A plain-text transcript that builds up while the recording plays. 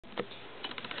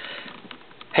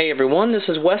Hey everyone, this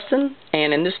is Weston,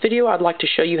 and in this video I'd like to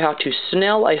show you how to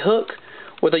snell a hook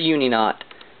with a Uni Knot.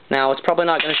 Now, it's probably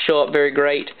not going to show up very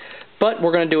great, but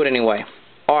we're going to do it anyway.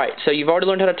 Alright, so you've already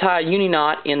learned how to tie a Uni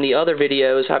Knot in the other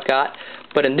videos I've got,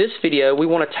 but in this video we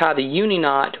want to tie the Uni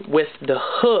Knot with the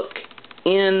hook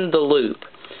in the loop.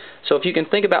 So if you can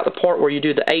think about the part where you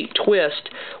do the 8 twist,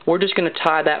 we're just going to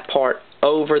tie that part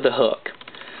over the hook.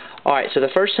 Alright, so the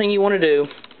first thing you want to do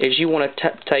is you want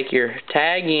to take your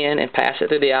tag in and pass it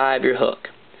through the eye of your hook.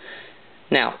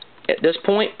 Now, at this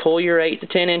point, pull your 8 to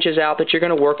 10 inches out that you're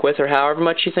going to work with, or however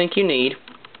much you think you need,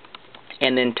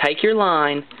 and then take your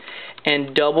line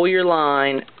and double your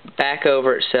line back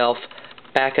over itself,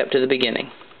 back up to the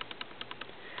beginning.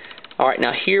 Alright,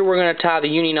 now here we're going to tie the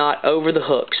Uni Knot over the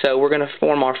hook. So we're going to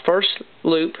form our first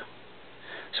loop.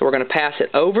 So we're going to pass it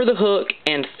over the hook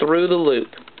and through the loop.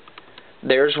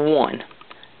 There's one.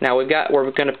 Now we're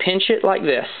going to pinch it like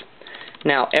this.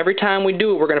 Now every time we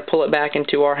do it, we're going to pull it back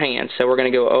into our hand. So we're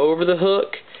going to go over the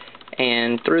hook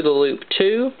and through the loop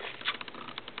 2,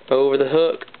 over the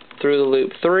hook, through the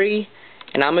loop 3,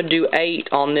 and I'm going to do 8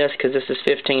 on this because this is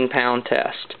 15-pound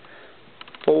test.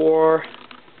 4,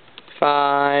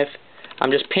 5,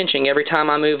 I'm just pinching every time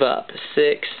I move up.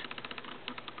 6,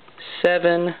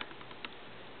 7,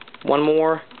 one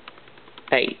more,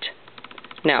 8.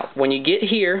 Now, when you get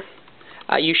here,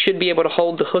 you should be able to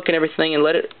hold the hook and everything and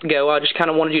let it go. I just kind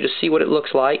of wanted you to see what it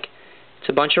looks like. It's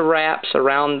a bunch of wraps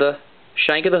around the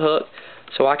shank of the hook,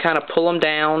 so I kind of pull them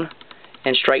down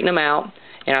and straighten them out,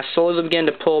 and I slowly begin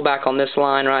to pull back on this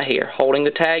line right here, holding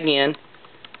the tag in.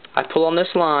 I pull on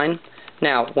this line.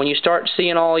 Now, when you start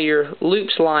seeing all your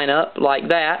loops line up like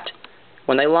that,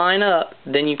 when they line up,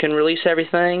 then you can release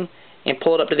everything and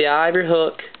pull it up to the eye of your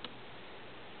hook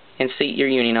and seat your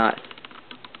Uni Knot.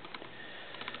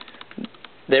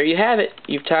 There you have it.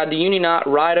 You've tied the Uni Knot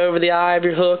right over the eye of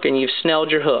your hook and you've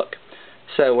snelled your hook.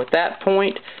 So at that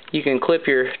point, you can clip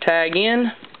your tag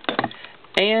in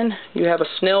and you have a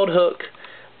snelled hook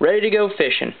ready to go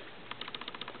fishing.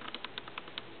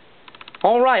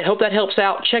 Alright, hope that helps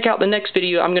out. Check out the next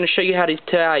video. I'm going to show you how to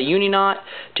tie a Uni Knot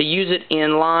to use it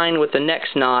in line with the next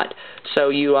knot so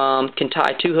you can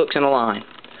tie 2 hooks in a line.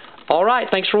 Alright,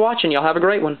 thanks for watching. Y'all have a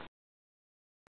great one.